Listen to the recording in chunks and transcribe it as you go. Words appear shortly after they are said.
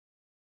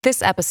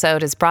This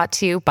episode is brought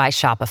to you by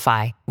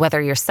Shopify.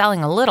 Whether you're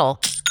selling a little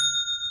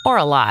or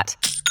a lot,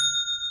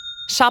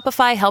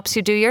 Shopify helps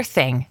you do your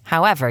thing,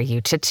 however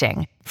you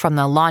cha-ching. From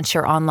the launch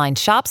your online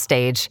shop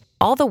stage,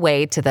 all the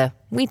way to the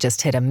we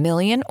just hit 1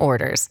 million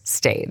orders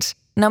stage.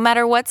 No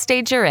matter what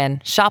stage you're in,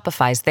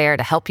 Shopify's there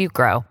to help you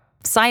grow.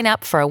 Sign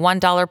up for a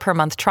 $1 per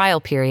month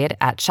trial period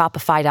at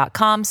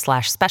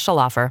shopify.com/special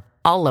offer,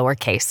 all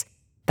lowercase.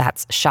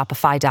 That's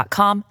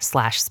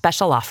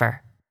shopify.com/special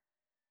offer.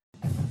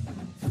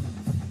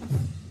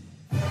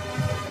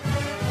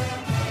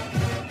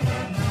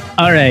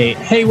 All right.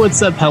 Hey,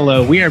 what's up?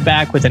 Hello. We are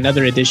back with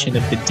another edition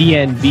of the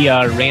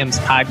DNVR Rams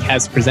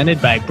podcast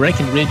presented by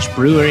Breckenridge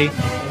Brewery.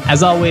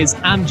 As always,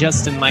 I'm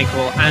Justin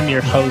Michael. I'm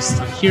your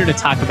host. I'm here to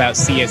talk about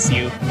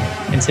CSU.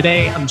 And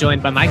today I'm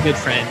joined by my good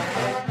friend,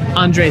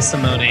 Andre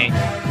Simone,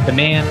 the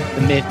man,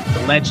 the myth,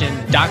 the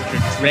legend, Dr.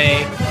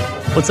 Dre.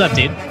 What's up,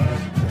 dude?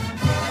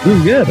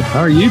 Doing good.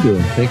 How are you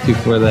doing? Thank you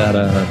for that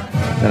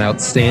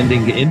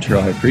outstanding intro.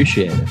 I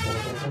appreciate it.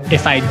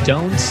 If I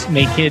don't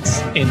make it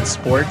in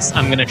sports,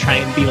 I'm going to try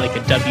and be like a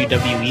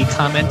WWE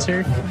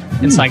commenter.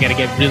 And so I got to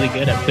get really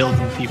good at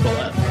building people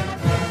up.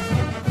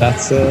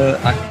 That's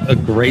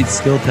a great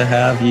skill to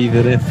have,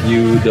 even if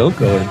you don't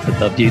go into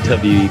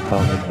WWE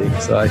commenting.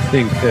 So I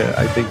think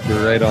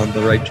you're right on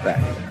the right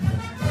track there.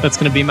 That's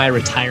going to be my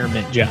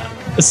retirement job,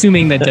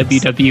 assuming that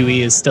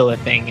WWE is still a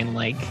thing in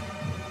like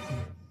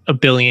a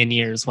billion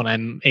years when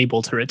I'm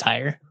able to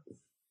retire.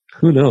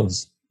 Who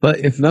knows? But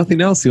if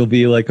nothing else, you'll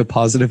be like a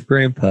positive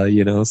grandpa,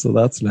 so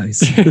that's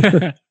nice.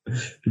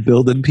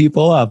 Building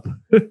people up.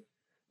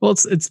 Well,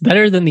 it's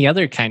better than the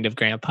other kind of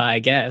grandpa, I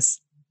guess.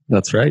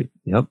 That's right.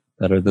 Yep.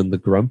 Better than the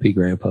grumpy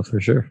grandpa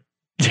for sure.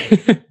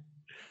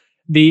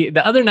 The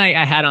other night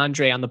I had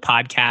Andre on the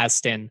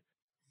podcast, and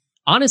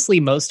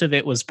honestly, most of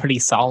it was pretty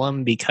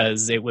solemn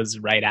because it was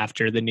right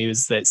after the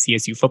news that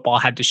CSU football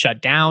had to shut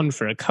down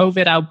for a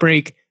COVID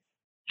outbreak.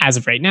 As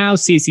of right now,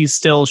 CSU's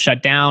still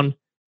shut down.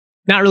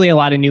 Not really a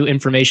lot of new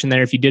information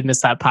there. If you did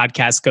miss that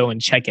podcast, go and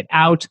check it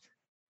out.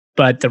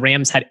 But the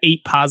Rams had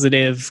 8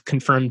 positive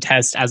confirmed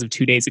tests as of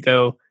 2 days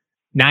ago.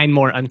 9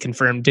 more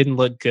unconfirmed. Didn't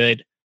look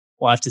good.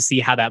 We'll have to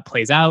see how that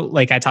plays out.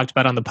 Like I talked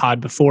about on the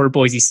pod before,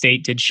 Boise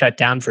State did shut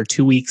down for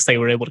 2 weeks. They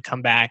were able to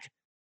come back.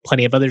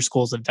 Plenty of other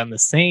schools have done the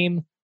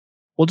same.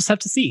 We'll just have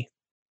to see.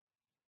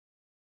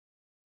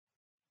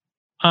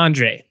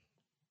 Andre,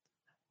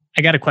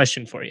 I got a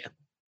question for you.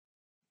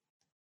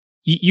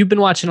 You've been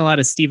watching a lot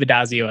of Steve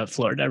Addazio at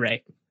Florida,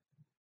 right?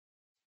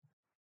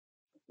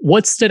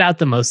 What stood out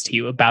the most to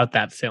you about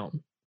that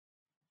film?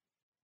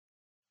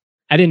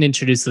 I didn't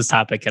introduce this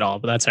topic at all,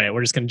 but that's all right.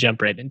 We're just going to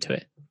jump right into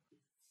it.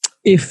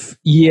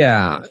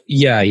 Yeah.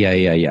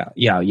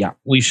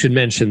 We should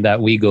mention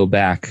that we go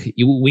back to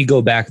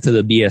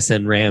the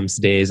BSN Rams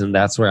days, and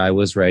that's where I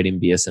was writing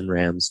BSN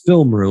Rams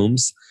film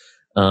rooms.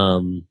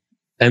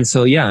 And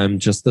so, yeah, I'm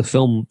just the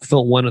film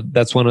one.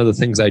 That's one of the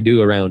things I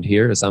do around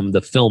here is I'm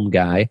the film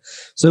guy.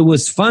 So it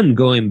was fun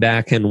going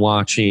back and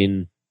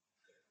watching,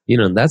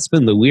 that's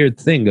been the weird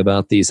thing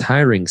about these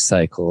hiring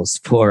cycles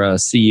for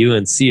CU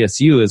and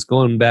CSU is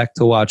going back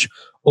to watch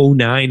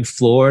 2009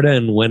 Florida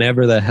and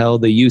whenever the hell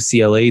the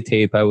UCLA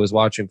tape I was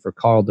watching for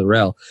Carl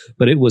Durrell.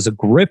 But it was a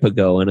grip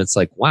ago, and it's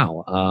like,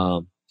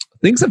 wow,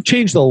 things have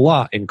changed a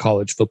lot in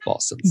college football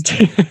since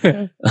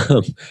then.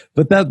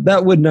 But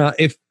that would not,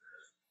 if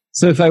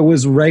I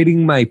was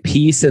writing my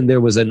piece and there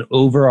was an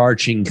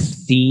overarching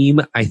theme,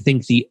 I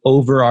think the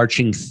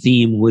overarching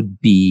theme would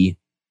be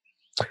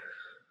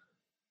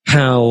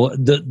how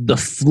the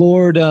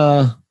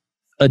Florida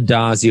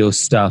Addazio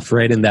stuff,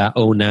 right in that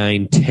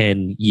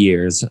 2009-10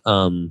 years,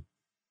 so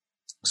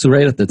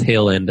right at the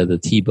tail end of the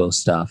Tebow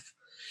stuff,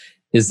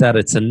 is that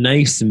it's a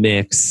nice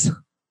mix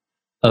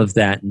of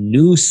that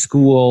new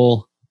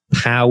school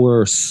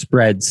power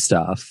spread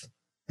stuff.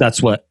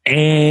 That's what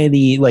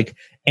any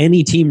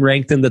team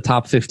ranked in the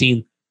top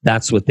 15,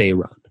 that's what they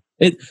run.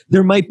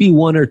 There might be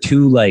one or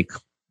two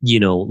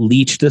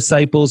Leach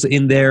disciples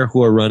in there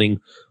who are running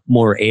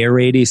more air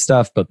raidy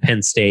stuff, but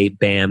Penn State,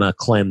 Bama,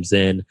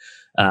 Clemson,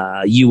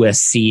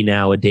 USC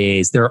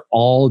nowadays, they're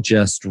all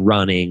just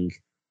running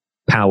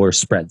power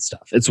spread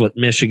stuff. It's what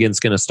Michigan's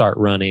going to start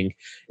running.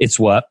 It's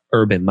what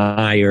Urban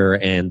Meyer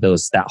and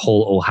that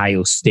whole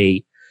Ohio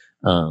State,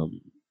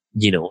 and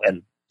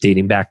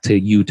dating back to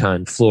Utah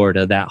and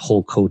Florida, that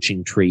whole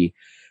coaching tree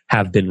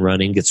have been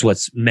running. It's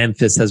what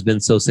Memphis has been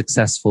so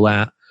successful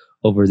at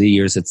over the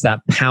years. It's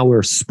that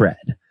power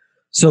spread.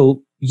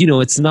 So,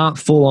 it's not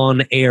full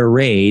on air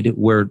raid.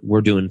 We're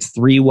doing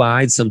 3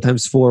 wide,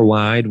 sometimes 4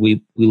 wide.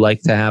 We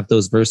like to have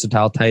those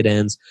versatile tight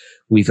ends.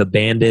 We've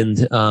abandoned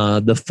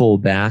the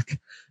fullback,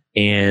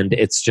 and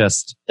it's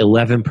just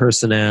 11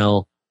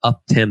 personnel,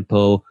 up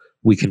tempo.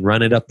 We can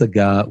run it up the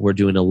gut. We're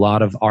doing a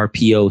lot of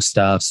RPO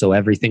stuff, so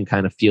everything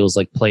kind of feels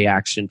like play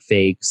action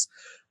fakes.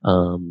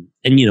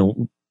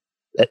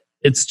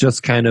 It's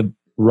just kind of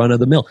run of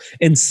the mill.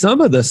 And some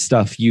of the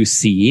stuff you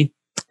see,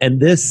 and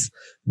this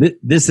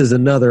is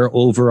another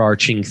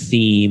overarching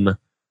theme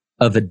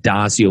of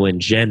Addazio in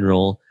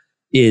general,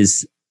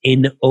 is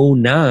in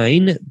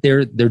 09,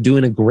 they're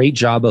doing a great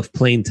job of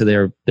playing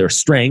to their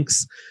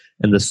strengths.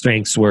 And the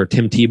strengths were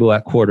Tim Tebow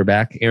at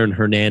quarterback, Aaron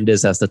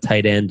Hernandez as the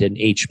tight end and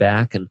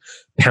H-back, and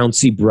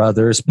Pouncey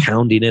brothers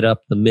pounding it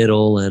up the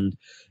middle and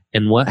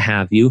what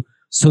have you.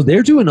 So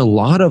they're doing a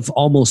lot of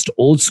almost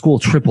old school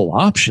triple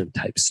option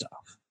type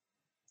stuff.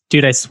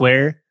 Dude, I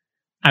swear,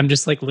 I'm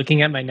just like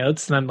looking at my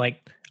notes and I'm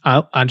like,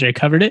 oh, Andre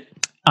covered it.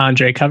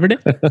 Andre covered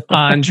it.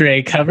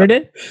 Andre covered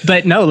it.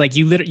 But no, like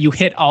you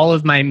hit all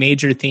of my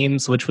major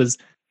themes, which was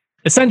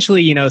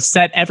essentially,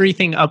 set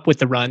everything up with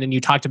the run. And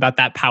you talked about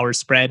that power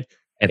spread.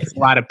 It's a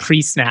lot of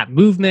pre-snap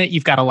movement.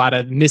 You've got a lot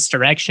of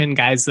misdirection,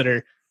 guys that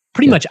are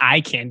pretty much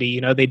eye candy.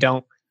 They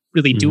don't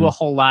really do a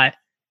whole lot.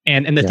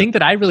 And the thing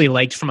that I really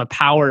liked from a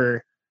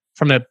power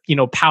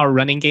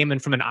running game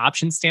and from an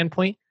option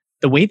standpoint,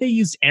 the way they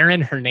used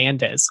Aaron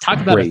Hernandez. Talk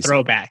about a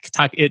throwback.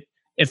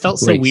 It felt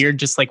so weird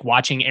just like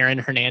watching Aaron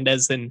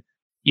Hernandez and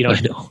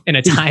in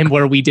a time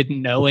where we didn't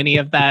know any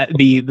of that,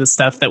 the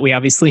stuff that we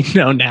obviously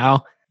know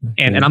now.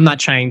 And I'm not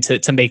trying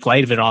to make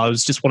light of it all. It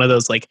was just one of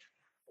those like,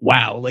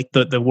 wow, like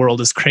the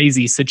world is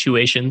crazy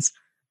situations.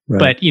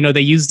 Right. But,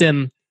 they used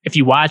him, if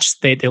you watch,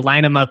 they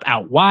line him up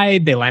out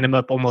wide. They line him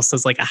up almost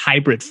as like a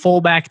hybrid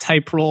fullback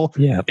type role.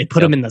 Yeah. They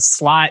put him in the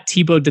slot.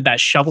 Tebow did that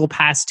shovel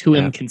pass to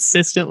him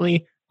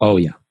consistently. Oh,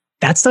 yeah.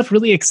 That stuff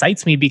really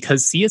excites me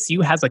because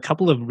CSU has a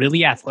couple of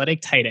really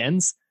athletic tight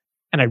ends.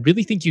 And I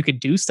really think you could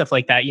do stuff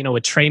like that,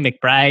 with Trey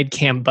McBride,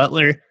 Cam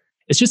Butler.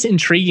 It's just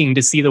intriguing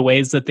to see the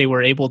ways that they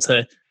were able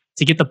to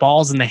get the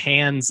balls in the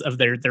hands of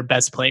their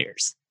best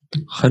players.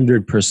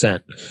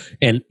 100%.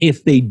 And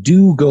if they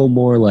do go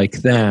more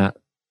like that,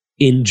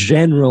 in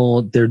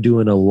general, they're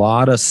doing a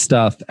lot of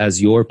stuff,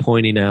 as you're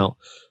pointing out,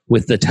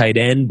 with the tight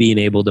end being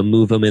able to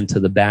move them into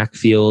the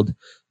backfield,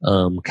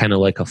 kind of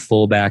like a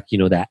fullback,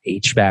 that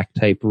H-back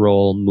type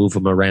role, move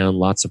them around,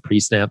 lots of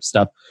pre-snap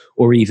stuff,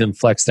 or even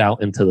flexed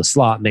out into the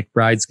slot.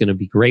 McBride's going to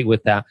be great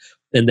with that.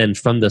 And then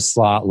from the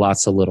slot,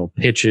 lots of little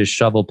pitches,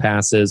 shovel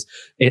passes.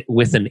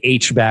 With an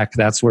H-back,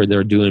 that's where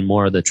they're doing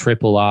more of the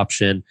triple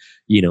option,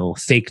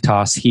 fake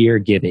toss here,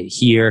 give it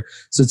here.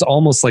 So it's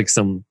almost like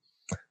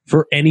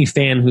for any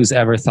fan who's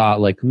ever thought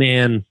like,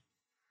 man,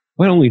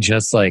 why don't we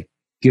just like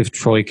give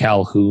Troy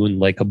Calhoun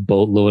like a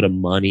boatload of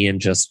money and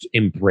just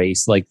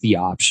embrace like the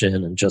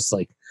option and just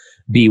like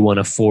be one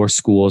of 4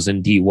 schools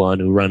in D1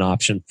 who run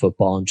option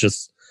football and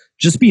just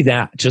be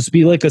that. Just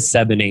be like a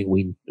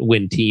 7-8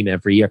 win team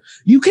every year.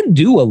 You can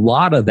do a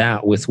lot of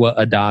that with what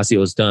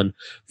Adazio's done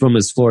from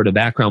his Florida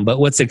background. But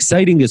what's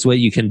exciting is what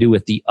you can do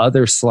with the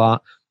other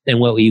slot and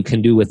what you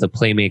can do with a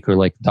playmaker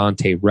like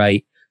Dante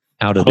Wright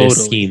out of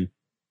this scheme.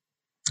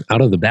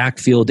 Out of the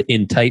backfield,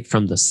 in tight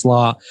from the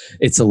slot.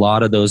 It's a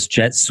lot of those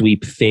jet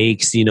sweep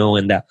fakes,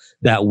 and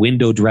that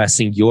window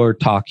dressing you're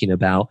talking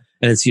about.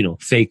 And it's,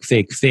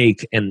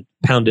 fake, and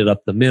pound it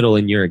up the middle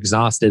and you're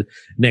exhausted.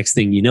 Next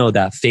thing you know,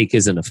 that fake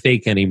isn't a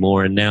fake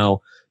anymore. And now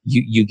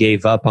you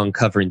gave up on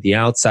covering the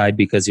outside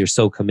because you're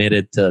so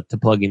committed to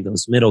plugging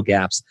those middle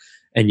gaps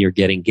and you're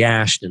getting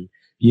gashed. And,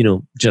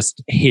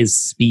 just his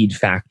speed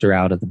factor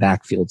out of the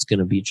backfield is going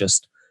to be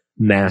just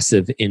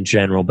massive in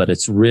general, but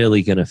it's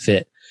really going to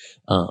fit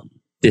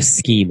this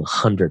scheme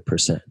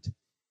 100%.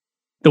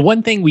 The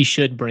one thing we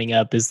should bring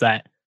up is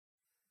that,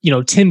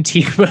 Tim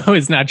Tebow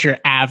is not your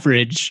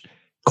average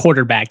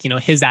quarterback.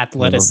 His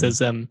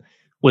athleticism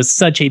was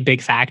such a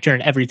big factor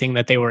in everything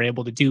that they were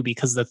able to do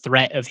because the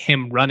threat of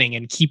him running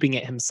and keeping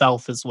it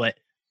himself is what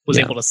was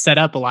able to set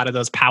up a lot of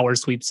those power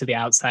sweeps to the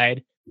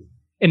outside.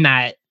 In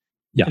that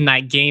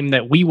game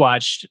that we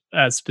watched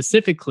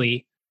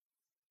specifically.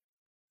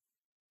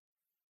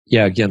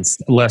 Yeah,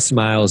 against Les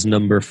Miles,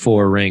 number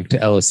 4 ranked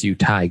LSU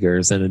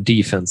Tigers, and a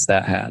defense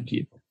that had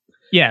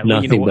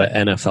nothing but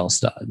NFL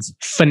studs.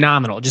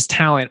 Phenomenal, just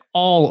talent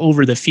all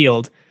over the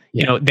field.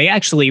 Yeah. They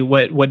actually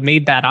what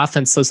made that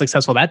offense so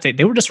successful that day,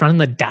 they were just running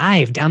the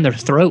dive down their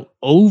throat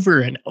over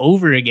and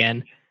over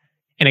again,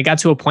 and it got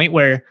to a point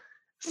where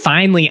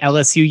finally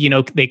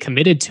LSU, they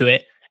committed to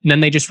it, and then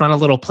they just run a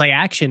little play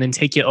action and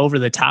take you over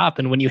the top.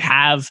 And when you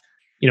have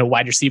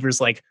wide receivers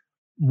like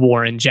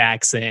Warren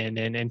Jackson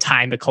and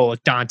Ty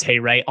McCulloch, Dante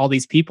Wright, all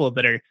these people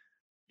that are,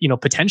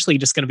 potentially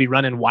just going to be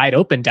running wide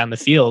open down the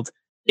field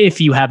if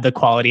you have the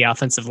quality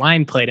offensive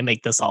line play to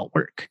make this all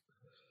work.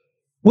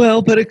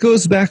 Well, but it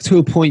goes back to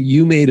a point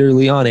you made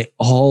early on. It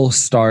all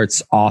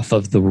starts off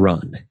of the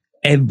run.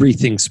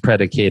 Everything's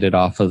predicated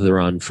off of the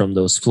run from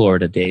those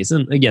Florida days.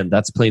 And again,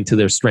 that's playing to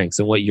their strengths.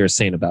 And what you're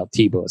saying about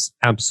Tebow is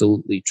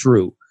absolutely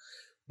true.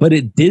 But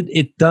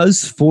it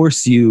does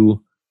force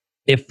you.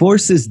 It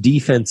forces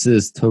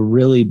defenses to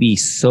really be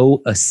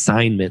so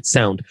assignment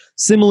sound,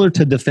 similar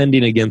to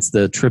defending against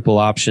the triple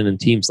option and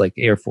teams like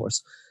Air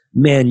Force.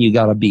 Man, you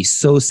got to be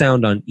so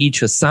sound on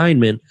each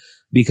assignment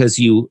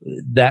because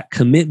that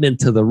commitment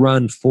to the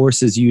run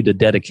forces you to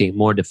dedicate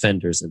more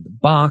defenders in the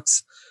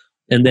box.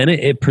 And then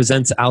it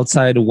presents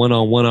outside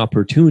one-on-one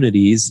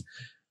opportunities.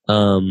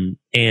 And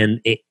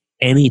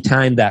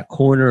anytime that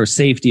corner or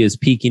safety is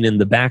peeking in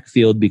the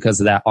backfield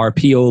because of that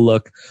RPO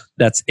look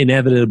that's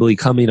inevitably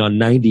coming on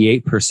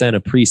 98%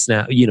 of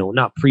pre-snap,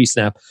 not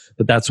pre-snap,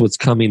 but that's what's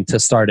coming to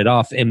start it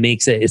off and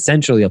makes it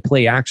essentially a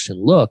play action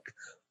look,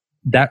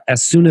 that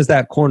as soon as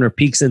that corner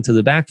peeks into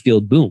the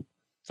backfield, boom.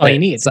 That's all you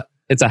need.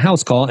 It's a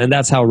house call, and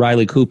that's how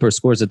Riley Cooper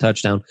scores a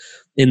touchdown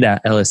in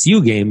that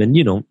LSU game. And,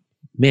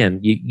 man,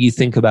 you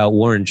think about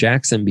Warren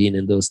Jackson being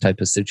in those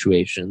type of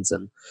situations,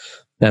 and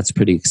that's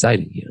pretty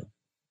exciting,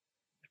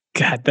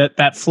 God,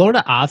 that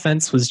Florida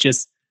offense was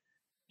just,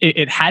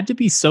 it had to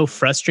be so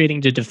frustrating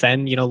to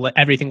defend,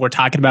 everything we're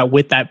talking about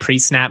with that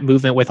pre-snap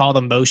movement, with all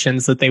the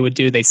motions that they would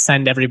do. They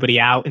send everybody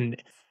out in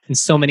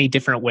so many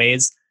different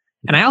ways.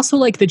 And I also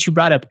like that you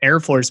brought up Air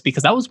Force,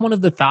 because that was one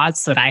of the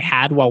thoughts that I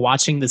had while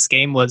watching this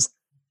game was,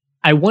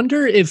 I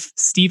wonder if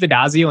Steve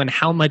Addazio and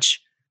how much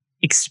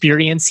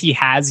experience he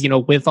has,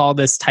 with all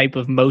this type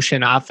of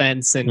motion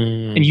offense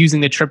and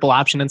using the triple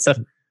option and stuff,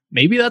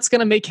 maybe that's going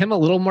to make him a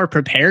little more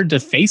prepared to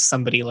face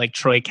somebody like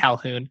Troy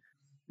Calhoun.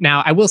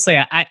 Now, I will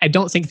say, I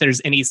don't think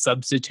there's any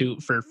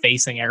substitute for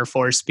facing Air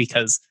Force,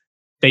 because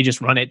they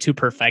just run it to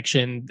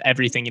perfection.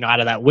 Everything, out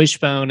of that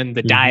wishbone and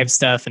the dive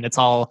stuff, and it's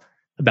all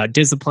about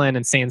discipline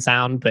and staying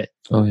sound. But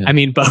I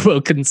mean,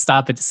 Bobo couldn't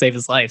stop it to save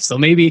his life. So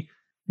maybe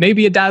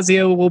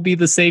Addazio will be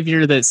the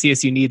savior that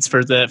CSU needs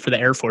for the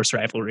Air Force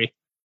rivalry.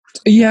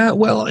 Yeah,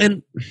 well,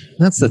 and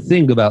that's the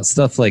thing about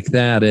stuff like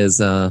that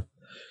is,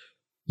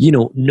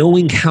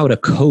 knowing how to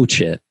coach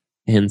it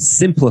and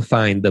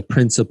simplifying the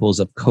principles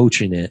of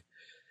coaching it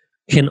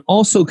can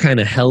also kind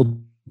of help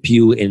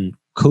you in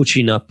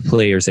coaching up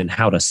players and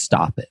how to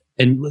stop it.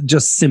 And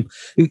just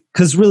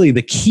because really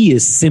the key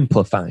is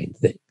simplifying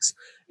things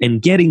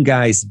and getting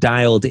guys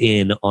dialed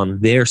in on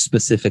their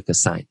specific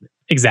assignment.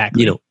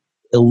 Exactly.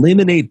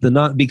 Eliminate the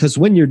not, because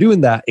when you're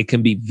doing that, it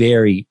can be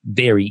very,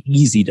 very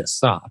easy to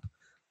stop.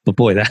 But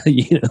boy,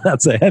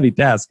 that's a heavy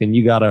task, and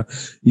you gotta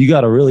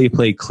really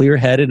play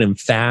clear-headed and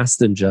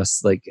fast, and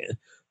just like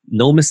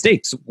no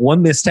mistakes.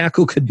 One missed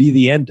tackle could be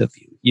the end of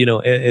you.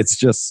 It's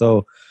just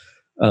so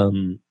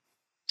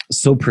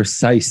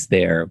precise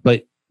there.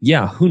 But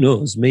yeah, who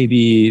knows?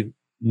 Maybe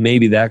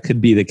that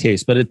could be the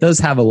case. But it does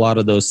have a lot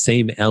of those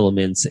same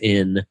elements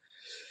in.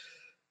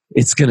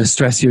 It's going to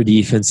stress your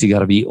defense. You got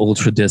to be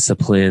ultra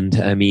disciplined.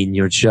 I mean,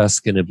 you're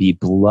just going to be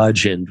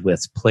bludgeoned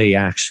with play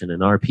action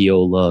and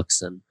RPO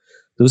looks, and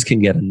those can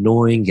get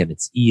annoying, and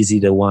it's easy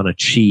to want to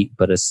cheat.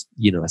 But as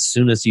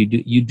soon as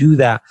you do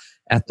that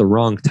at the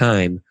wrong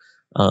time,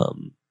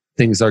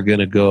 things are going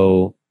to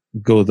go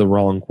the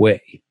wrong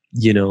way.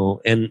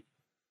 And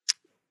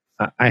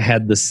I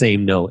had the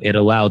same note. It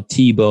allowed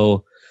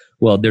Tebow.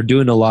 Well, they're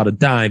doing a lot of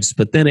dives,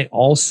 but then it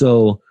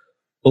also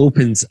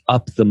opens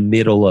up the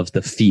middle of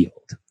the field.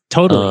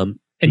 Totally.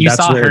 And you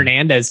saw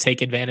Hernandez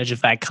take advantage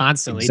of that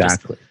constantly.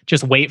 Exactly.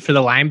 Just wait for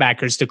the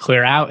linebackers to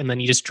clear out, and then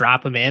you just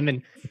drop them in,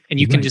 and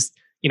you can just,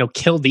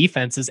 kill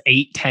defenses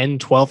 8, 10,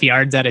 12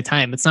 yards at a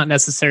time. It's not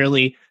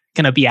necessarily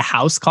going to be a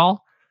house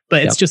call,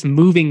 but it's just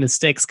moving the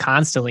sticks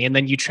constantly. And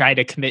then you try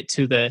to commit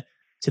to the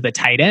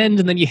tight end,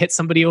 and then you hit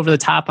somebody over the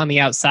top on the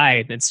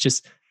outside. And it's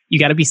just, you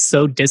got to be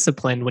so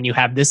disciplined when you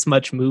have this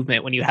much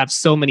movement, when you have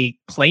so many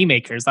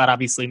playmakers. That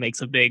obviously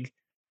makes a big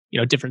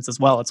difference as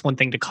well. It's one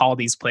thing to call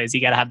these plays. You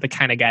got to have the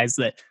kind of guys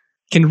that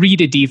can read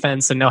a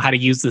defense and know how to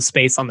use the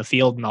space on the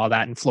field and all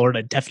that. And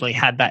Florida definitely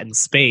had that in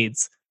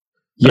spades.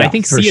 But I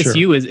think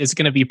CSU is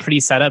going to be pretty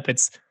set up.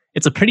 It's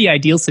a pretty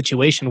ideal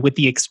situation with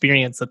the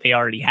experience that they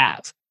already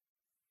have.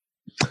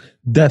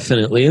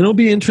 Definitely. And it'll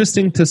be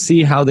interesting to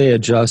see how they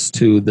adjust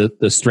to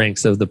the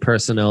strengths of the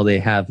personnel they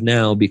have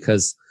now,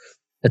 because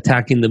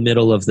attacking the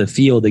middle of the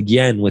field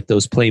again with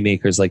those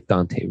playmakers like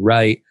Dante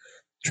Wright,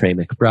 Trey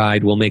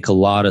McBride will make a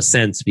lot of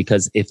sense,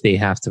 because if they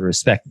have to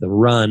respect the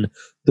run,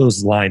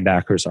 those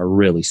linebackers are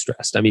really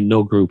stressed. I mean,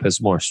 no group is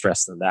more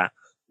stressed than that.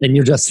 And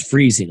you're just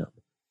freezing them.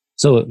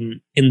 So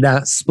in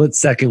that split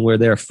second where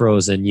they're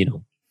frozen, you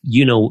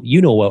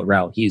know what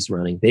route he's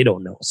running. They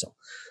don't know. So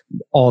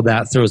all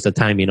that throws the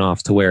timing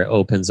off to where it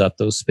opens up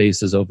those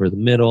spaces over the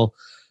middle.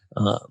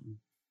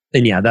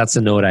 And yeah, that's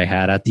a note I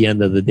had. At the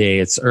end of the day,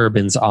 it's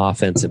Urban's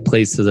offense. It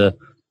plays to the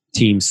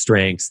team's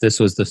strengths. This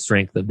was the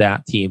strength of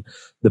that team.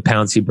 The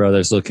Pouncey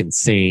brothers look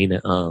insane.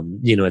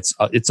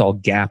 It's all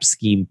gap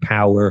scheme,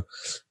 power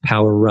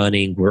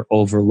running. We're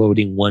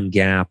overloading one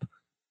gap.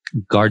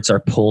 Guards are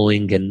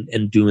pulling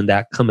and doing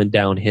that coming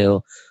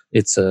downhill.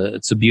 It's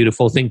a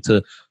beautiful thing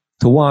to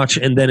watch.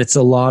 And then it's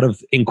a lot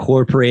of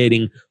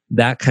incorporating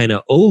that kind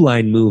of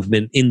O-line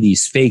movement in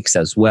these fakes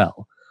as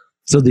well.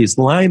 So these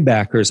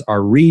linebackers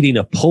are reading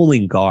a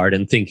pulling guard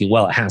and thinking,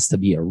 well, it has to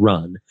be a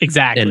run.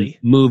 Exactly. And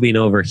moving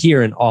over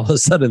here, and all of a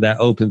sudden that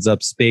opens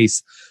up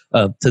space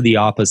to the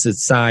opposite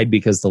side,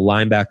 because the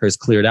linebacker is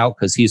cleared out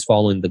because he's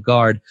following the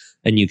guard,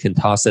 and you can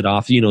toss it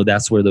off.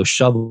 That's where those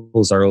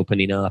shovels are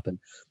opening up, and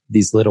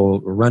these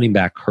little running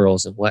back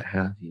curls and what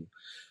have you.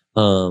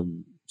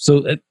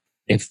 So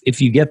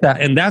if you get that,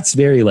 and that's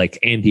very like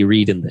Andy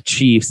Reid and the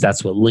Chiefs,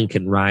 that's what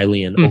Lincoln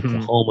Riley and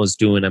Oklahoma's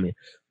doing. I mean,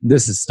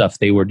 this is stuff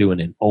they were doing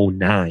in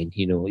 2009,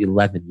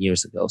 11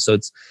 years ago. So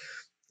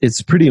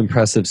it's pretty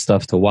impressive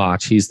stuff to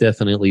watch. He's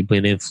definitely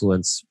been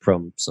influenced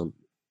from some,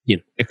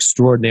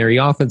 extraordinary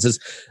offenses.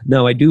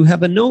 Now, I do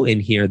have a note in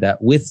here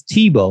that with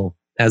Tebow,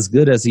 as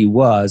good as he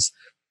was,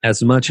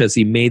 as much as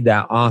he made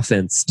that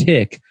offense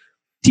tick,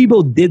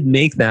 Tebow did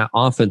make that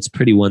offense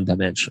pretty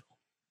one-dimensional.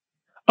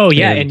 Oh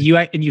yeah, and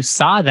you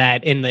saw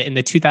that in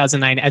the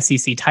 2009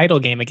 SEC title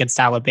game against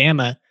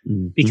Alabama,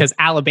 because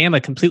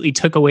Alabama completely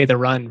took away the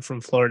run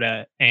from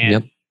Florida,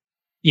 and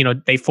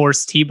they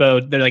forced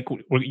Tebow. They're like,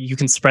 you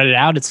can spread it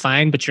out, it's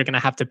fine, but you're going to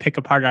have to pick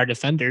apart our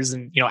defenders.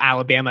 And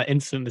Alabama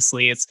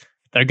infamously,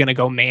 they're going to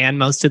go man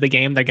most of the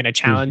game. They're going to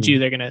challenge you.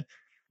 They're going to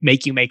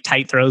make you make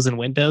tight throws and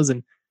windows.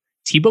 And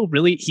Tebow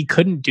really, he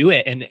couldn't do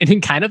it. And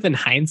in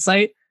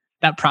hindsight,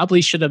 that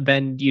probably should have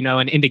been,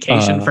 an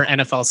indication for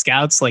NFL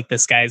scouts. Like,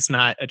 this guy's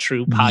not a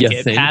true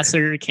pocket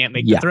passer, can't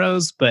make the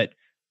throws. But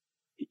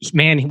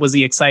man, was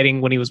he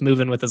exciting when he was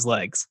moving with his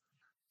legs.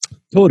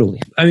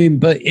 Totally. I mean,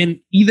 but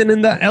even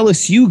in the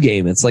LSU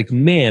game, it's like,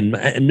 man,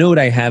 a note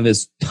I have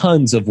is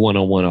tons of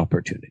one-on-one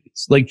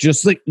opportunities,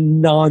 just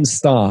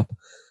nonstop.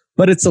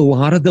 But it's a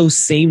lot of those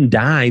same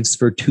dives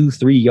for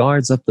 2-3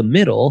 yards up the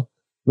middle,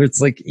 where it's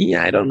like,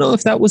 I don't know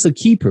if that was a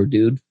keeper,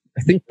 dude.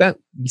 I think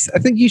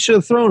you should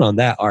have thrown on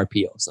that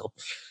RPO. So,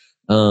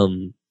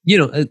 I'm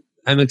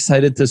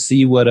excited to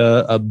see what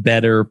a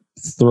better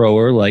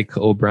thrower like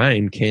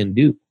O'Brien can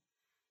do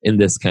in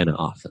this kind of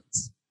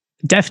offense.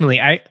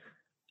 Definitely. I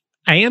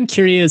am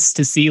curious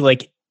to see,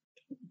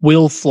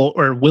 will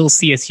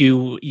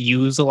CSU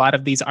use a lot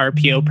of these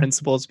RPO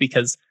principles,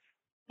 because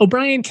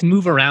O'Brien can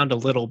move around a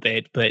little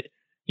bit, but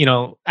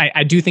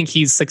I do think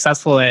he's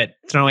successful at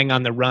throwing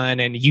on the run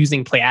and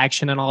using play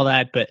action and all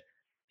that. But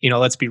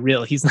let's be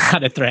real, he's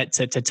not a threat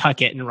to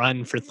tuck it and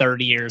run for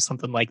 30 or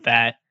something like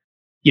that.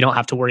 You don't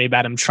have to worry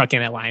about him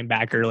trucking a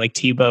linebacker like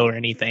Tebow or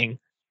anything.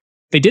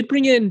 They did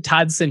bring in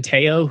Todd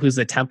Centeio, who's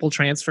a Temple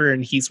transfer,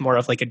 and he's more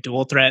of a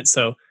dual threat.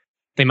 So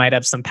they might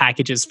have some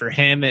packages for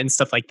him and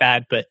stuff like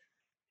that. But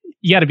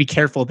you got to be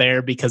careful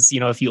there, because,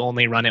 if you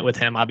only run it with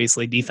him,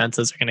 obviously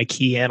defenses are going to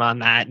key in on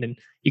that, and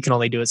you can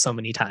only do it so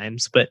many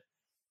times. But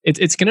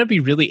it's going to be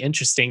really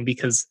interesting,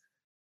 because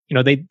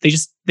they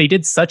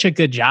did such a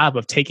good job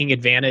of taking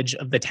advantage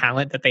of the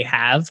talent that they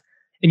have.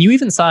 And you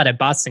even saw it at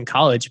Boston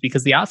College,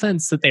 because the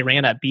offense that they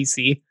ran at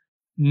BC,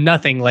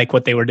 nothing like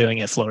what they were doing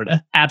at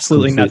Florida.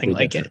 Absolutely completely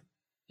nothing different. Like it.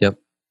 Yep.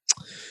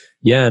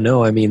 Yeah,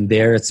 no, I mean,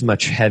 there it's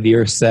much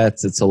heavier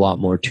sets. It's a lot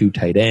more 2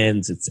 tight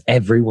ends. It's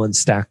everyone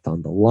stacked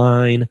on the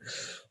line.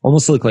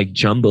 Almost look like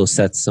jumbo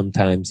sets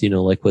sometimes,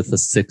 with a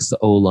 6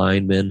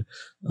 O-lineman.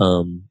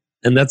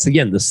 And that's,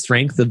 again, the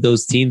strength of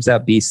those teams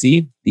at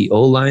BC, the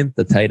O-line,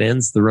 the tight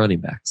ends, the running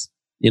backs,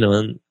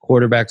 and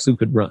quarterbacks who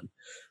could run.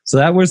 So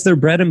that was their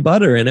bread and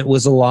butter. And it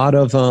was a lot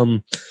of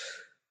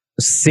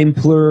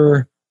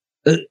simpler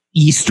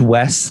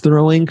east-west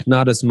throwing,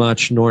 not as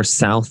much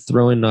north-south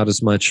throwing, not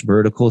as much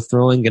vertical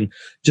throwing, and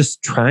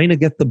just trying to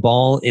get the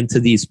ball into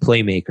these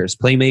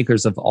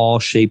playmakers of all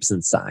shapes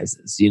and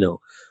sizes,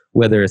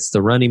 whether it's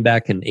the running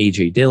back and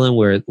A.J. Dillon,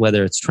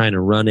 whether it's trying to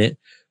run it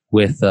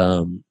with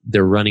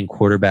their running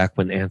quarterback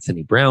when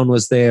Anthony Brown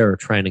was there, or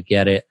trying to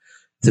get it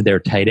to their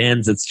tight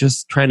ends. It's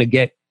just trying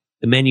to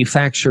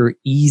manufacture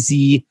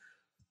easy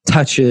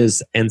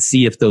touches and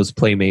see if those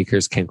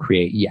playmakers can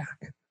create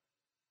yak.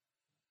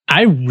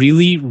 I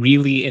really,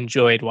 really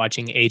enjoyed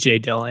watching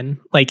AJ Dillon.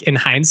 In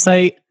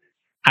hindsight,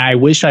 I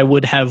wish I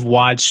would have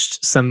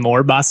watched some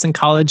more Boston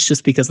College,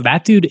 just because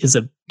that dude is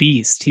a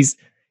beast. He's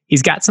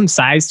got some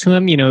size to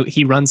him.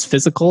 He runs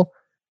physical,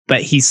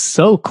 but he's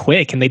so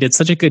quick, and they did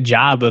such a good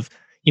job of,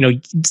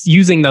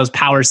 using those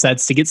power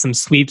sets to get some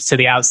sweeps to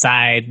the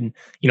outside and,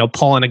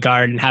 pulling a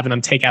guard and having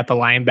them take out the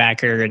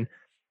linebacker. And,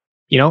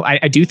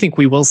 I do think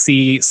we will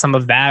see some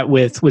of that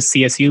with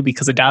CSU,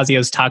 because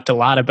Adazio's talked a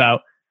lot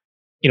about,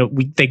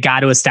 they got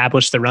to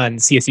establish the run.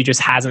 CSU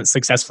just hasn't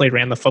successfully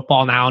ran the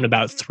football now in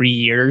about 3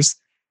 years.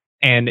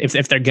 And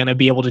if they're going to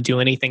be able to do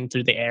anything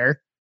through the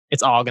air,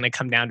 it's all going to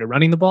come down to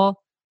running the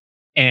ball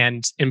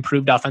and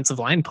improved offensive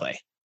line play.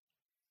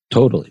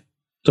 Totally.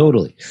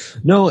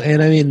 No,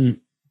 and I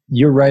mean,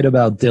 you're right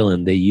about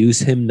Dillon. They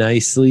use him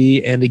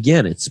nicely. And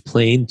again, it's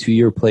playing to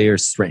your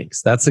player's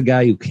strengths. That's a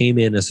guy who came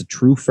in as a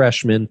true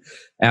freshman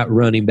at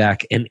running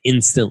back and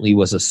instantly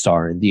was a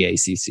star in the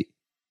ACC.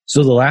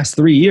 So the last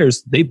 3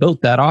 years, they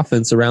built that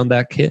offense around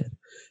that kid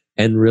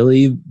and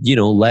really,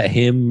 let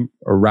him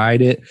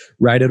ride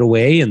it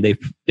away. And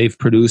they've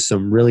produced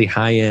some really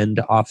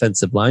high-end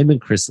offensive linemen.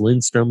 Chris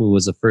Lindstrom, who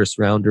was a first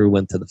rounder,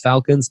 went to the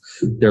Falcons.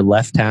 Their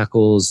left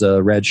tackle's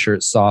a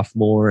redshirt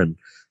sophomore, and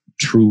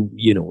true,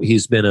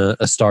 he's been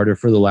a starter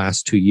for the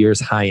last 2 years,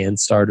 high-end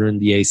starter in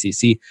the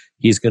ACC.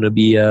 He's going to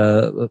be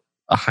a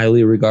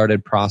highly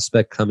regarded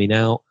prospect coming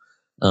out.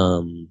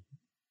 So,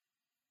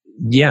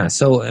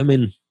 I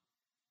mean,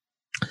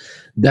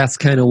 that's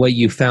kind of what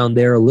you found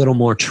there. A little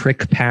more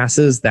trick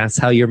passes. That's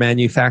how you're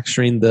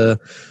manufacturing the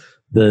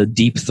the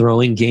deep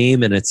throwing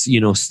game, and it's,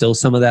 still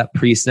some of that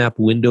pre-snap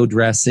window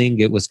dressing.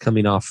 It was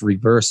coming off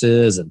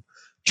reverses and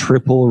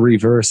triple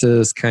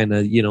reverses, kind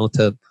of,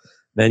 to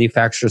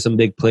manufacture some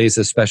big plays,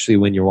 especially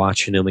when you're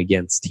watching them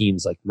against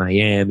teams like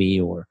Miami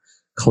or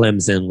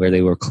Clemson, where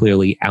they were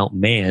clearly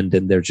outmanned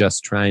and they're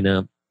just trying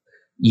to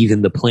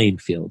even the playing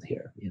field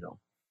here,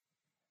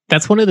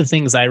 That's one of the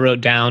things I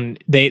wrote down.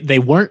 They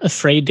weren't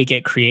afraid to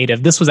get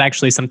creative. This was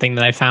actually something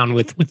that I found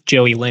with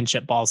Joey Lynch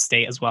at Ball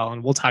State as well.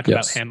 And we'll talk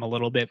about him a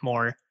little bit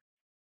more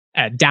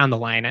down the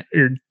line,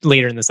 or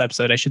later in this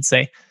episode, I should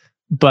say.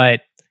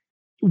 But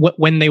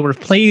when they were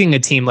playing a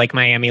team like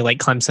Miami, like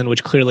Clemson,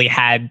 which clearly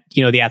had,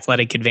 the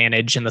athletic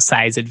advantage and the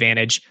size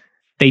advantage,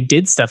 they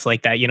did stuff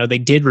like that. They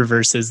did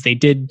reverses, they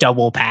did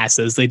double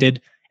passes, they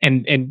did.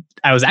 And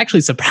I was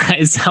actually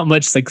surprised how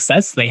much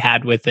success they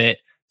had with it.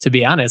 To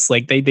be honest,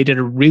 like they did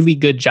a really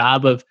good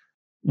job of,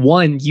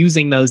 one,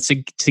 using those to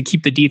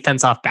keep the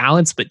defense off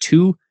balance, but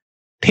two,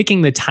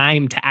 picking the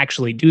time to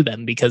actually do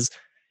them, because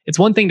it's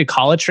one thing to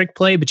call a trick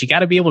play, but you got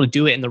to be able to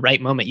do it in the right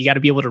moment. You got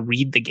to be able to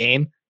read the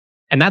game.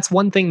 And that's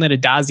one thing that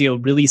Addazio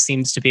really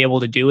seems to be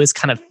able to do, is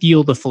kind of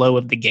feel the flow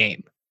of the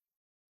game.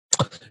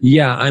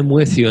 Yeah, I'm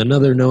with you.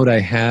 Another note I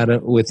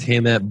had with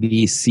him at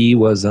BC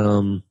was,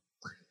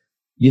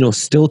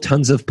 still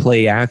tons of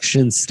play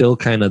action, still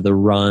kind of the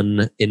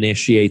run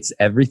initiates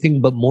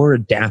everything, but more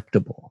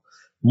adaptable,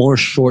 more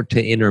short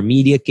to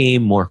intermediate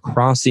game, more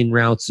crossing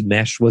routes.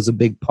 Mesh was a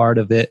big part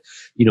of it,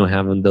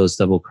 having those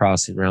double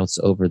crossing routes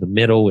over the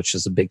middle, which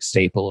is a big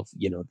staple of,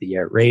 the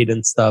air raid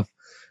and stuff.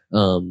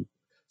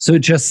 So it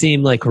just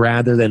seemed like,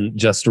 rather than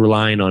just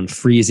relying on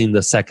freezing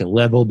the second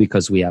level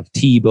because we have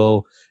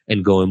Tebow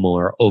and going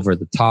more over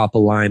the top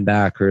of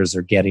linebackers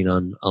or getting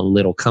on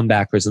little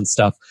comebackers and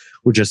stuff,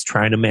 we're just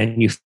trying to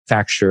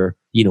manufacture,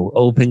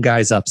 open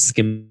guys up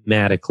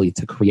schematically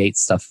to create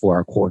stuff for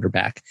our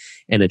quarterback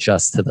and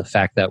adjust to the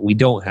fact that we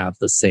don't have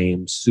the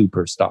same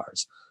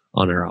superstars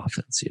on our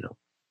offense,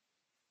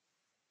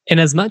 And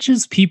as much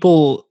as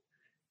people,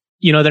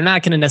 they're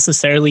not going to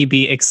necessarily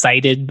be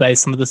excited by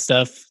some of the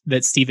stuff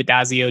that Steve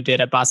Addazio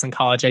did at Boston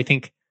College. I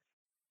can't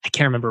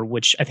remember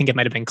which, I think it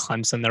might have been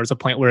Clemson. There was a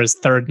point where it was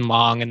 3rd and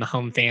long and the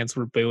home fans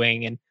were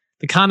booing. And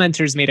the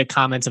commenters made a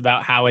comment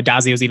about how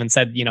Addazio's even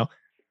said,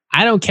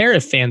 I don't care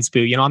if fans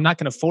boo. I'm not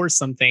going to force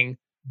something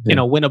in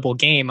a winnable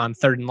game on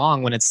 3rd and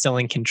long when it's still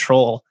in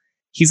control.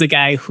 He's a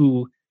guy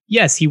who,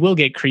 yes, he will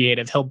get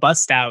creative. He'll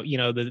bust out,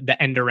 the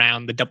end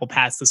around, the double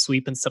pass, the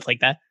sweep and stuff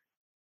like that.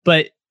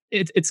 But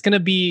it's going to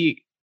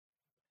be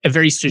a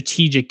very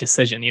strategic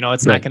decision.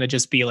 It's not going to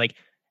just be like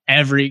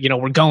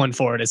we're going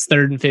for it. It's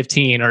 3rd and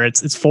 15 or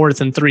it's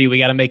 4th and 3. We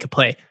got to make a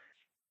play.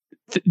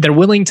 They're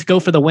willing to go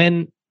for the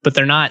win, but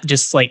they're not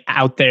just like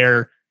out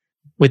there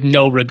with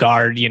no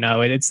regard.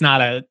 It's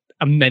not a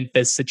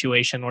Memphis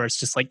situation where it's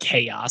just like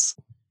chaos.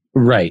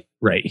 Right.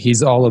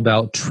 He's all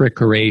about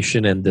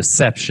trickeration and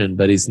deception,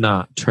 but he's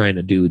not trying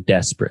to do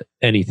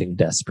anything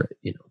desperate,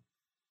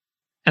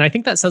 And I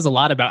think that says a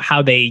lot about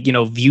how they,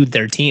 viewed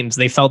their teams.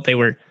 They felt they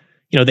were,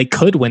 they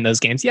could win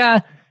those games. Yeah,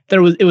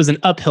 it was an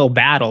uphill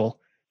battle,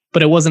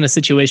 but it wasn't a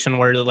situation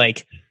where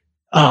like,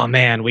 oh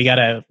man, we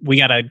gotta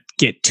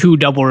get 2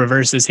 double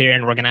reverses here,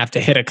 and we're gonna have to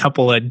hit a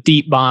couple of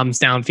deep bombs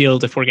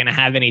downfield if we're gonna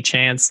have any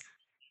chance.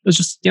 It was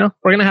just,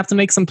 we're gonna have to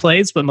make some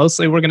plays, but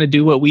mostly we're gonna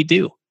do what we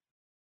do.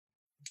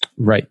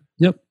 Right.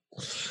 Yep.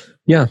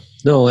 Yeah.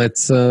 No,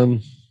 it's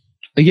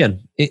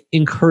again,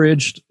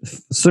 encouraged.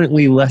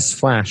 Certainly less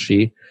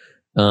flashy,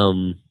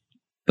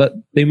 but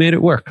they made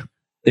it work.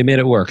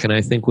 And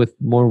I think with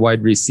more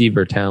wide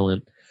receiver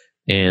talent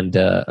and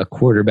a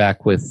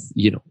quarterback with,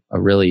 a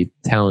really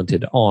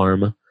talented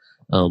arm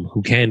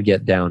who can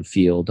get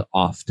downfield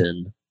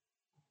often,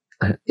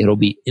 it'll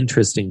be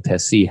interesting to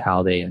see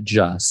how they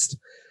adjust.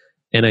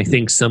 And I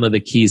think some of the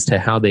keys to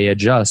how they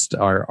adjust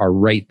are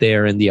right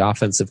there in the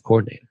offensive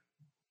coordinator.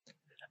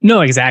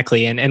 No,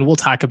 exactly. And we'll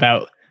talk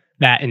about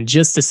that in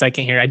just a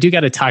second here. I do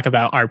got to talk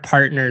about our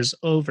partners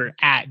over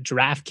at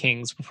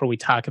DraftKings before we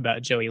talk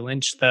about Joey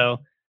Lynch, though.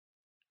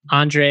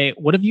 Andre,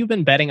 what have you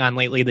been betting on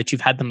lately that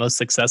you've had the most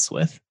success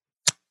with?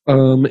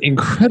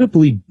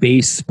 Incredibly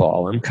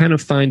baseball. I'm kind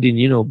of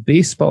finding,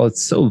 baseball,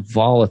 it's so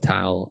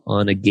volatile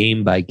on a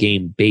game by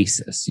game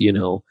basis,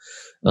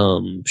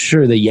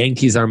 Sure, the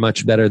Yankees are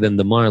much better than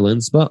the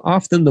Marlins, but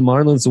often the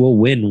Marlins will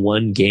win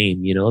one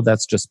game,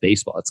 that's just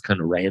baseball. It's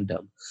kind of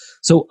random.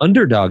 So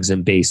underdogs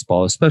in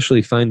baseball,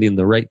 especially finding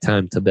the right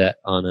time to bet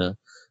on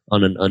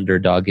an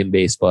underdog in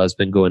baseball, has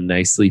been going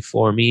nicely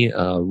for me.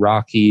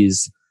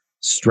 Rockies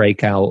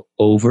strikeout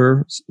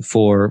over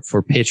for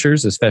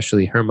pitchers,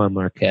 especially Herman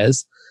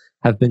Marquez,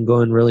 have been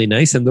going really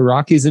nice. And the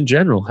Rockies in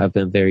general have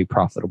been very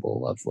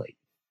profitable of late.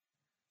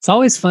 It's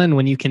always fun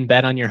when you can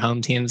bet on your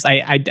home teams.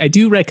 I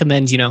do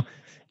recommend,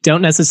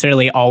 don't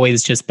necessarily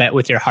always just bet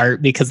with your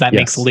heart, because that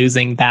makes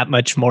losing that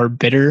much more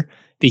bitter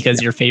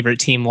because your favorite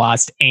team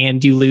lost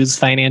and you lose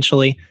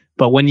financially.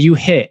 But when you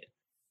hit,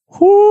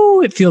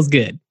 it feels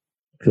good.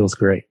 Feels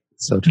great.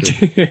 So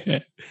true.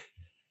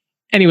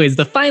 Anyways,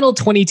 the final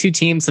 22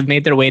 teams have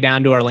made their way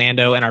down to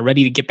Orlando and are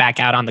ready to get back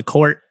out on the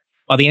court,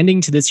 While the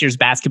ending to this year's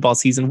basketball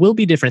season will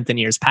be different than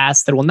years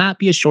past, there will not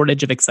be a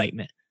shortage of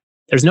excitement.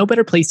 There's no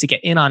better place to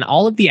get in on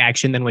all of the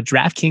action than with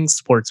DraftKings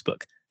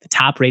Sportsbook, the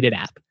top-rated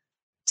app.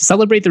 To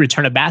celebrate the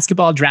return of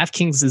basketball,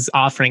 DraftKings is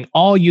offering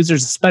all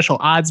users a special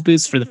odds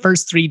boost for the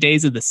first 3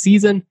 days of the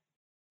season.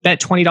 Bet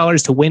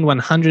 $20 to win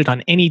 $100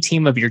 on any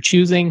team of your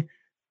choosing.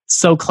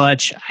 So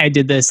clutch. I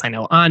did this. I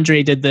know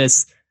Andre did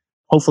this.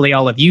 Hopefully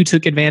all of you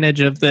took advantage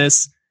of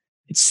this.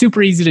 It's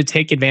super easy to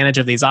take advantage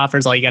of these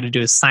offers. All you got to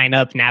do is sign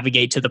up,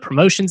 navigate to the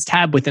promotions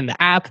tab within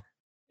the app.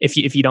 If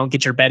you don't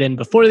get your bet in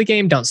before the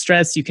game, don't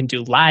stress. You can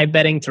do live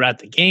betting throughout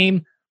the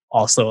game.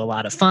 Also a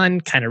lot of fun,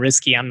 kind of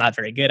risky. I'm not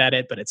very good at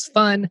it, but it's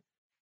fun.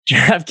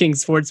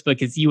 DraftKings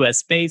Sportsbook is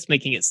US-based,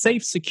 making it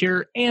safe,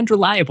 secure, and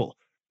reliable.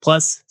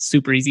 Plus,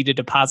 super easy to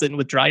deposit and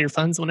withdraw your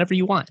funds whenever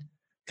you want.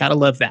 Gotta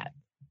love that.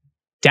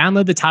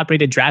 Download the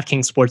top-rated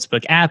DraftKings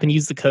Sportsbook app and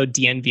use the code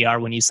DNVR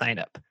when you sign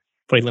up.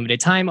 For a limited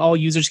time, all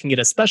users can get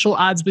a special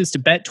odds boost to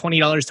bet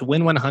 $20 to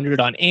win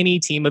 $100 on any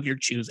team of your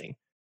choosing.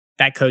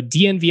 That code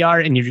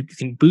DNVR and you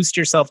can boost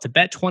yourself to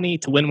bet 20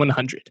 to win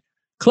 100.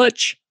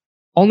 Clutch!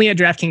 Only at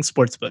DraftKings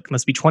Sportsbook.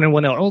 Must be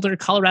 21 or older,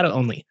 Colorado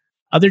only.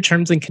 Other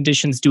terms and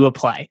conditions do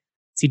apply.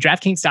 See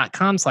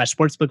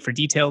DraftKings.com/sportsbook for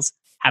details.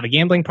 Have a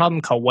gambling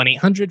problem? Call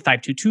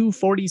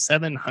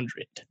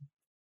 1-800-522-4700.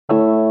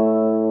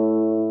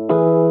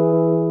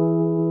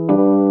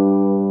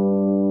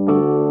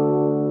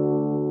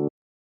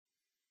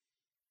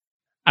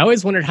 I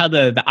always wondered how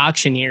the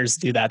auctioneers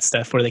do that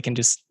stuff where they can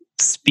just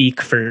speak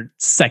for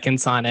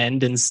seconds on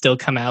end and still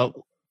come out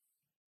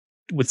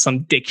with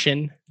some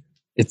diction.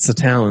 It's a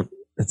talent.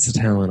 It's a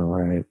talent, all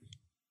right.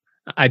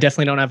 I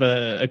definitely don't have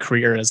a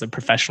career as a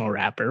professional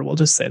rapper. We'll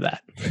just say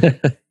that.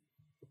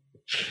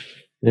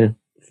 Yeah,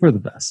 for the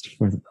best.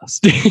 For the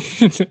best.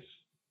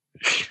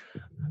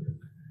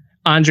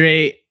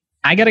 Andre,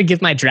 I got to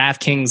give my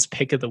DraftKings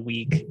pick of the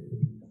week.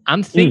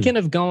 I'm thinking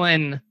of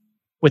going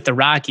with the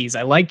Rockies.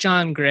 I like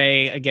John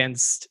Gray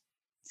against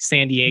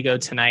San Diego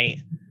tonight.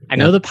 I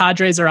know the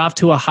Padres are off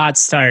to a hot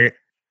start.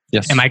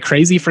 Yes. Am I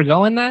crazy for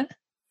going that?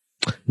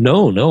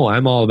 No,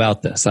 I'm all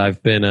about this.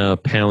 I've been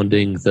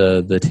pounding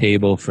the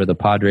table for the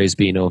Padres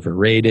being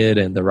overrated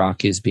and the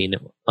Rockies being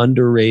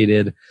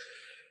underrated.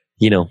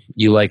 You know,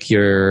 you like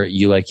your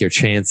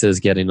chances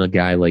getting a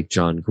guy like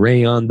John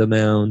Gray on the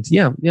mound.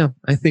 Yeah.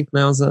 I think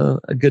now's a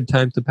good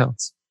time to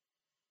pounce.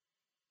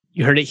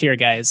 You heard it here,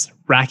 guys.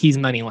 Rockies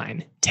money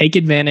line. Take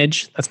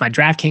advantage. That's my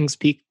DraftKings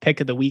pick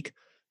of the week.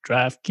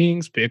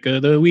 DraftKings pick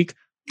of the week.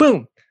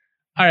 Boom.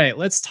 All right,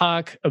 let's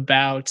talk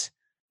about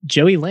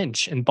Joey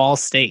Lynch and Ball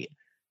State,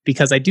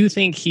 because I do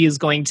think he is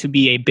going to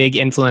be a big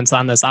influence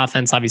on this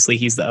offense. Obviously,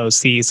 he's the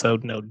OC, so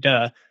no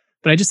duh.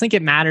 But I just think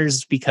it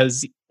matters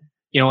because,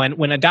 you know,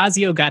 when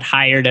Adazio got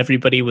hired,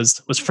 everybody was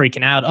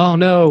freaking out. Oh,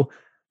 no,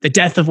 the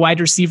death of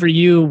wide receiver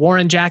U,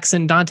 Warren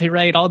Jackson, Dante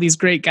Wright, all these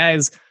great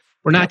guys.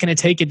 We're not going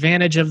to take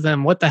advantage of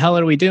them. What the hell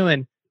are we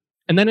doing?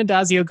 And then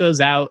Adazio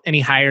goes out and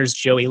he hires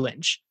Joey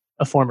Lynch,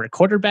 a former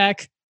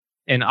quarterback,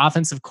 an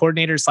offensive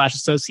coordinator /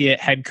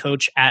 associate head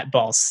coach at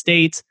Ball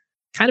State.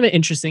 Kind of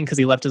interesting because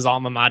he left his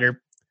alma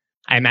mater.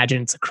 I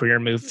imagine it's a career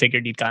move.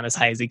 Figured he'd gone as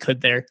high as he could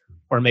there.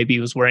 Or maybe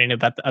he was worrying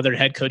about the other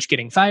head coach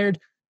getting fired.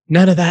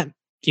 None of that,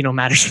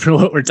 matters for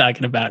what we're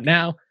talking about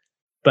now.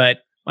 But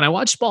when I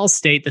watched Ball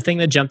State, the thing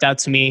that jumped out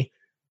to me,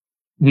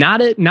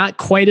 not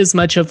quite as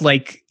much of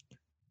like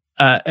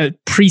a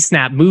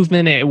pre-snap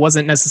movement. It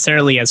wasn't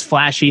necessarily as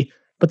flashy,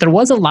 but there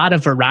was a lot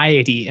of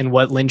variety in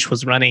what Lynch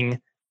was running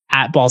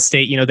at Ball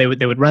State. They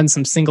would run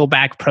some single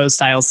back pro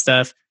style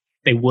stuff.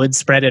 They would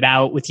spread it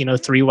out with,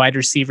 3 wide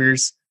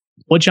receivers.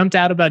 What jumped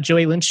out about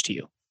Joey Lynch to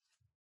you?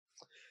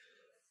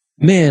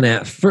 Man,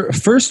 at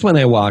first when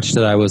I watched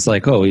it, I was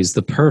like, oh, he's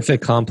the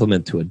perfect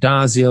complement to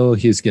Adazio.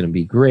 He's going to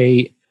be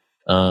great.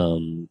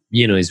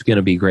 He's going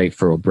to be great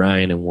for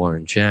O'Brien and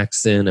Warren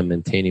Jackson and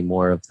maintaining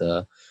more of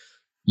the,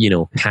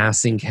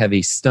 passing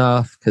heavy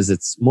stuff because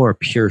it's more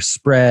pure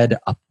spread,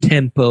 up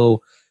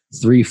tempo,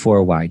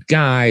 3-4 wide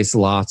guys,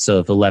 lots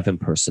of 11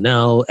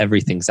 personnel.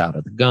 Everything's out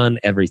of the gun.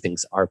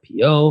 Everything's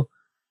RPO.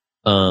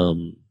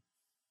 And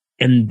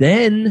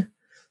then,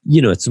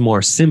 it's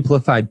more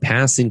simplified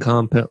passing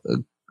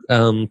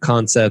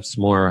concepts,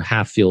 more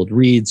half field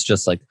reads,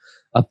 just like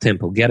up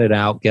tempo, get it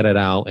out.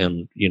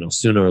 And,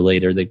 sooner or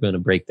later, they're going to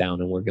break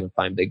down and we're going to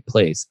find big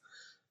plays.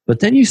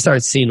 But then you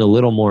start seeing a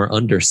little more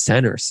under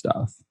center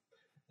stuff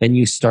and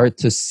you start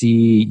to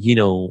see,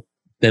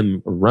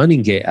 them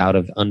running it out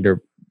of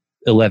under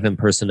 11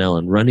 personnel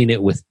and running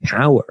it with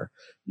power.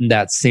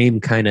 That same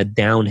kind of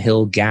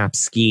downhill gap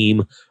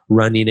scheme,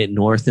 running it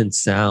north and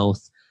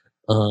south,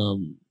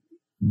 and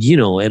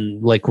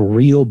like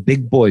real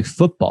big boy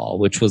football,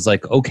 which was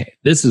like, okay,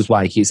 this is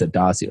why he's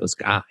Adazio's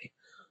guy.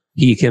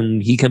 He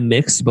can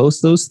mix both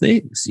those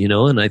things,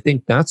 and I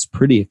think that's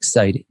pretty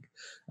exciting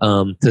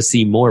to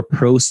see more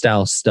pro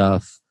style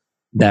stuff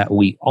that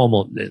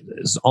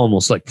is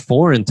almost like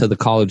foreign to the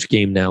college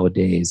game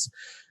nowadays.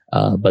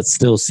 But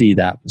still see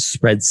that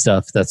spread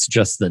stuff that's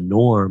just the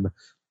norm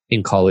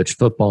in college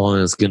football,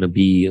 and it's going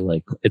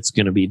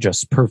to be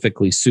just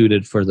perfectly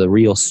suited for the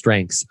real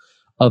strengths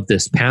of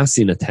this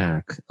passing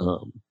attack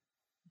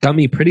got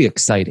me pretty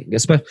exciting.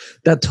 Especially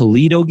that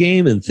Toledo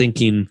game, and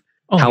thinking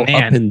how up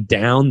and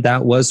down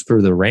that was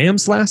for the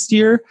Rams last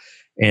year,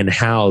 and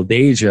how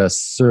they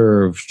just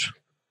served,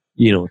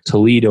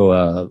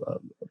 Toledo.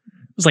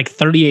 It was like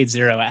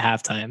 38-0 at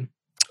halftime.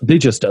 They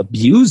just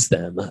abused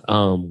them.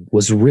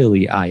 Was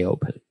really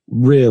eye-opening.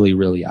 Really,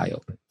 really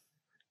eye-opening.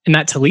 And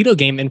that Toledo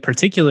game in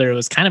particular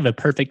was kind of a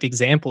perfect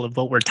example of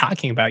what we're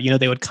talking about.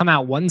 They would come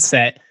out one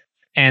set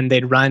and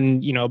they'd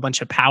run, a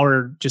bunch of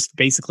power, just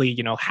basically,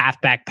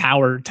 halfback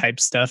power type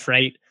stuff,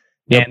 right?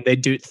 Yep. And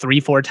they'd do it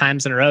 3-4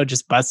 times in a row,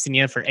 just busting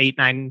you for 8,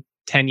 9,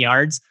 10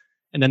 yards.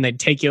 And then they'd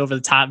take you over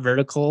the top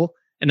vertical.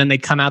 And then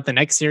they'd come out the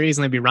next series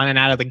and they'd be running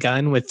out of the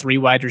gun with 3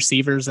 wide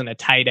receivers and a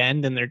tight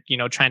end. And they're,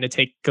 trying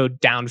to go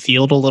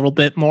downfield a little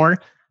bit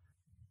more.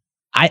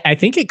 I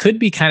think it could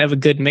be kind of a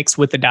good mix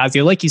with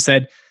Addazio. Like you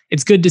said,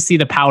 it's good to see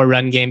the power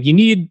run game. You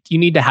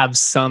need to have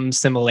some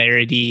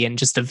similarity and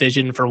just a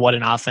vision for what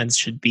an offense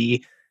should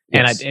be.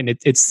 Yes. And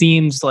it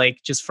seems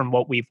like, just from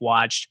what we've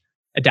watched,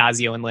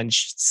 Addazio and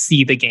Lynch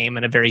see the game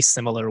in a very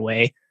similar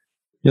way.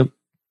 Yep.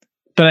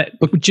 But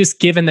just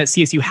given that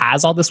CSU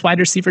has all this wide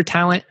receiver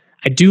talent,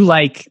 I do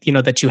like,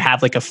 that you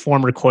have like a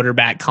former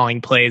quarterback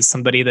calling plays,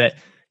 somebody that,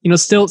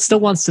 still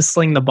wants to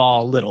sling the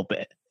ball a little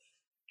bit.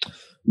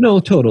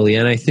 No, totally.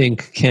 And I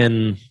think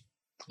can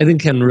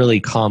really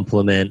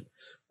complement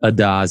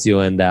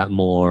Addazio and that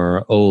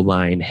more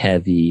O-line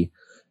heavy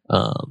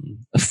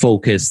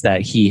focus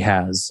that he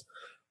has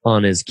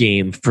on his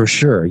game for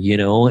sure,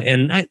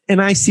 and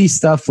I see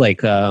stuff like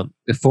the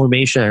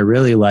formation I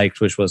really liked,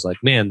 which was like,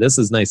 man, this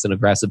is nice and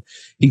aggressive.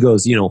 He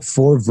goes,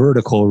 4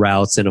 vertical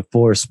routes and a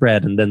 4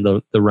 spread, and then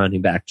the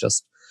running back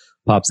just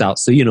pops out.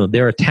 So,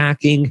 they're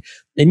attacking,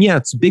 and yeah,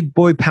 it's big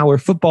boy power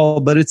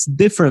football, but it's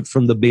different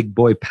from the big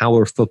boy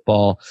power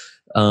football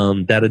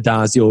that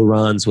Addazio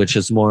runs, which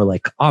is more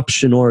like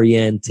option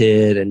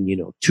oriented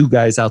and, 2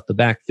 guys out the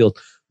backfield.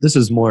 This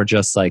is more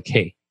just like,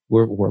 hey,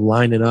 we're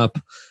lining up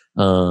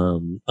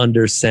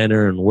under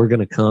center, and we're going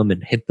to come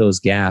and hit those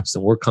gaps,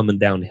 and we're coming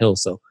downhill.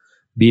 So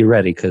be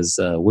ready, because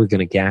we're going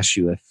to gash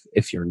you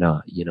if you're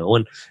not,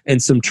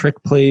 and some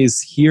trick plays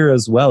here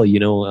as well,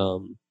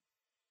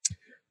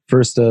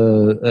 first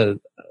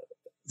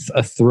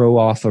a throw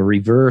off a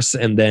reverse,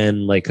 and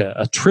then like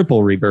a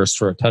triple reverse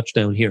for a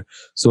touchdown here.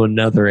 So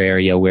another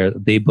area where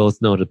they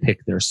both know to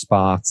pick their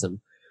spots and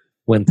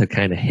when to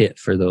kind of hit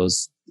for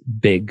those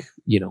big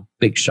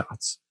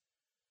shots.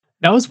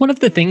 That was one of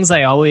the things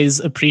I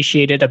always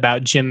appreciated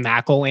about Jim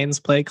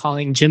McElwain's play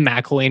calling. Jim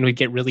McElwain would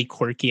get really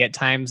quirky at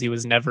times. He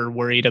was never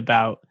worried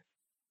about,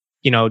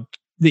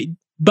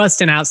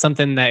 busting out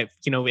something that,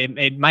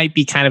 it might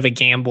be kind of a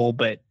gamble,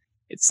 but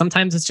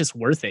sometimes it's just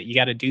worth it. You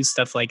got to do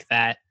stuff like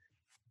that.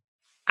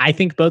 I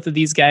think both of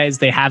these guys,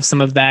 they have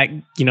some of that,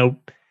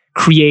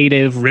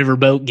 creative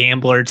riverboat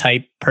gambler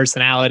type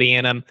personality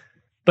in them,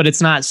 but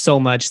it's not so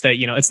much that,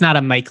 it's not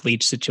a Mike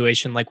Leach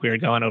situation like we were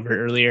going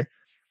over earlier.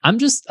 I'm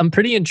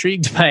pretty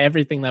intrigued by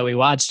everything that we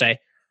watched. I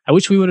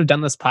wish we would have done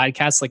this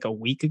podcast like a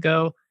week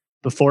ago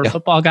before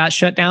football got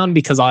shut down,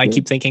 because all I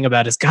keep thinking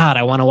about is, God,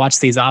 I want to watch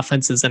these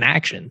offenses in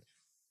action.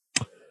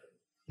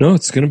 No,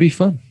 it's going to be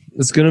fun.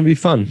 It's going to be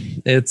fun.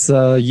 It's,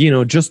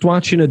 just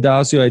watching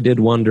Addazio, I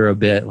did wonder a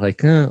bit,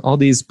 like all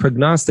these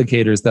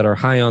prognosticators that are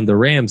high on the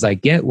Rams. I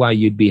get why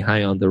you'd be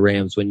high on the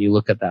Rams when you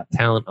look at that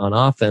talent on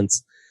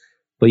offense.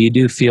 But you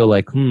do feel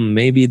like,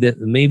 maybe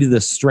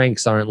the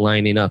strengths aren't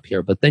lining up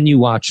here. But then you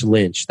watch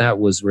Lynch. That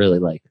was really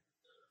like,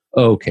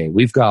 okay,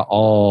 we've got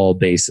all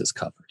bases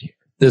covered here.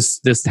 This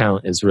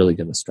talent is really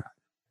going to strike.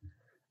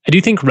 I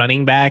do think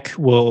running back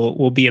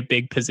will be a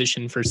big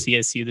position for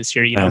CSU this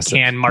year.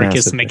 Can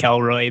Marcus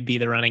McElroy be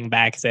the running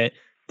back that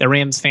the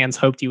Rams fans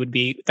hoped he would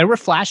be? There were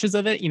flashes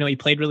of it. He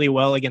played really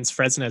well against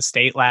Fresno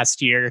State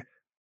last year.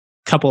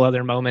 A couple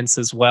other moments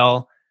as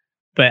well.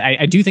 But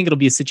I do think it'll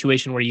be a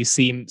situation where you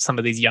see some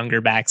of these younger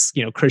backs,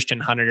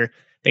 Christian Hunter,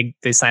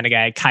 they signed a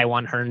guy,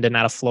 Kaiwan Herndon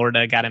out of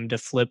Florida, got him to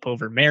flip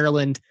over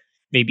Maryland.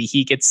 Maybe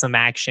he gets some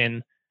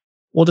action.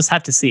 We'll just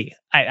have to see.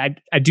 I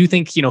do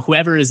think,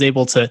 whoever is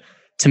able to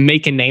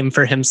make a name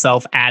for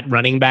himself at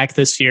running back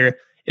this year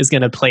is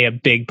going to play a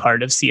big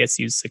part of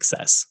CSU's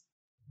success.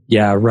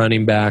 Yeah,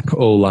 running back,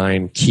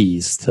 O-line,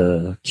 keys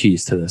to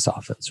this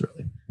offense,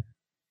 really.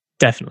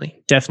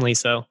 Definitely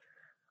so.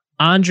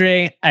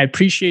 Andre, I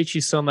appreciate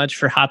you so much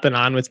for hopping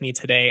on with me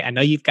today. I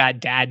know you've got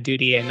dad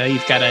duty. I know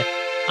you've got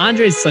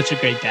Andre's such a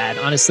great dad.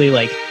 Honestly,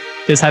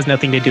 this has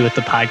nothing to do with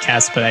the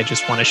podcast, but I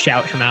just want to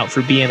shout him out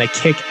for being a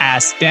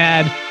kick-ass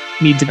dad.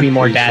 Need to be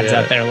more dads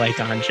out there like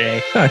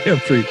Andre. I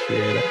appreciate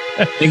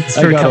it. Thanks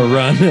for coming.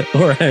 Run,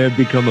 or I have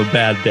become a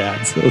bad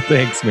dad. So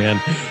thanks,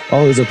 man.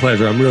 Always a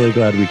pleasure. I'm really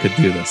glad we could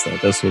do this, though.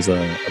 This was a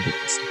big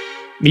mistake.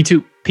 Me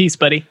too. Peace,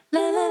 buddy.